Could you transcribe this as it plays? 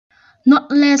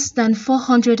Not less than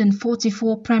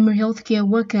 444 primary healthcare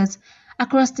workers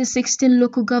across the 16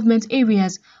 local government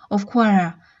areas of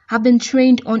Kwara have been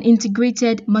trained on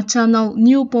integrated maternal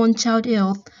newborn child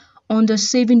health under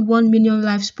Saving 1 Million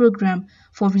Lives program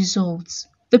for results.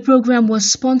 The program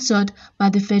was sponsored by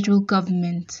the Federal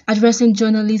Government. Addressing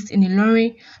journalists in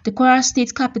Ilorin, the Kwara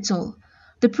State capital,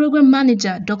 the program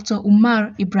manager, Dr.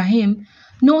 Umar Ibrahim,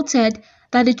 noted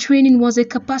that the training was a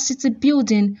capacity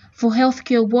building for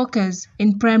healthcare workers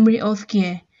in primary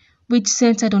healthcare, which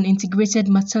centered on integrated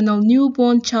maternal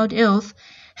newborn child health,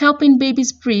 helping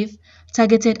babies breathe,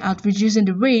 targeted at reducing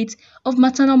the rate of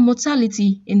maternal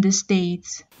mortality in the state.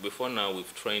 Before now,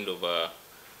 we've trained over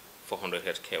 400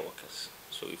 healthcare workers.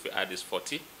 So if we add this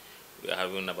 40, we are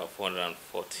having about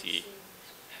 440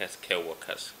 healthcare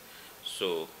workers.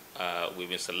 So we've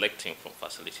been selecting from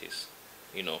facilities,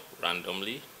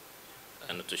 randomly,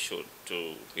 and so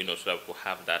that we'll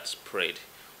have that spread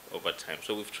over time.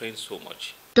 So we've trained so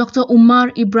much. Dr.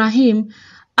 Umar Ibrahim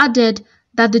added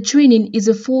that the training is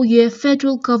a 4-year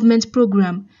federal government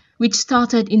program which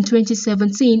started in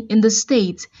 2017 in the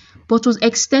state but was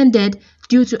extended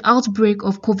due to outbreak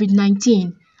of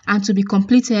COVID-19 and to be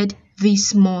completed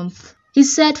this month. He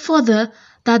said further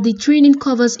that the training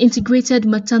covers integrated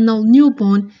maternal,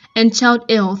 newborn and child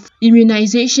health,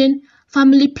 immunization,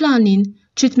 family planning,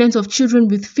 treatment of children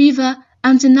with fever,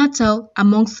 antenatal,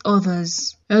 amongst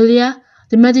others. Earlier,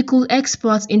 the medical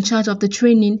experts in charge of the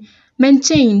training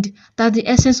maintained that the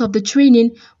essence of the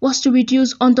training was to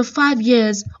reduce under 5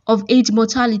 years of age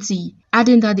mortality,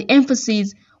 adding that the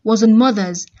emphasis was on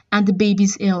mothers and the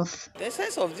baby's health. The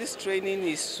essence of this training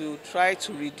is to try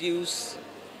to reduce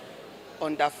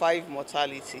under 5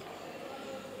 mortality,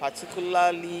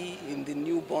 particularly in the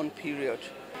newborn period.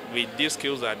 With these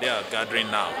skills that they are gathering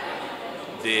now,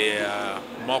 they are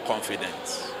more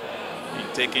confident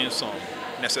in taking some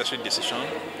necessary decisions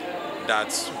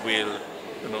that will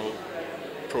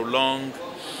prolong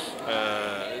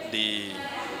the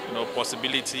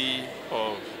possibility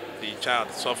of the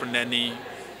child suffering any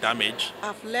damage.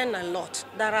 I've learned a lot.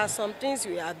 There are some things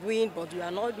we are doing, but we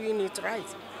are not doing it right.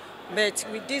 But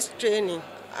with this training,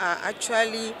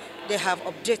 actually, they have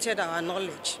updated our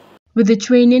knowledge. With the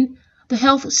training, the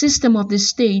health system of the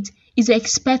state is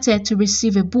expected to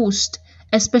receive a boost,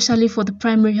 especially for the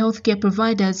primary healthcare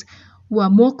providers who are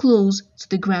more close to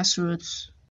the grassroots.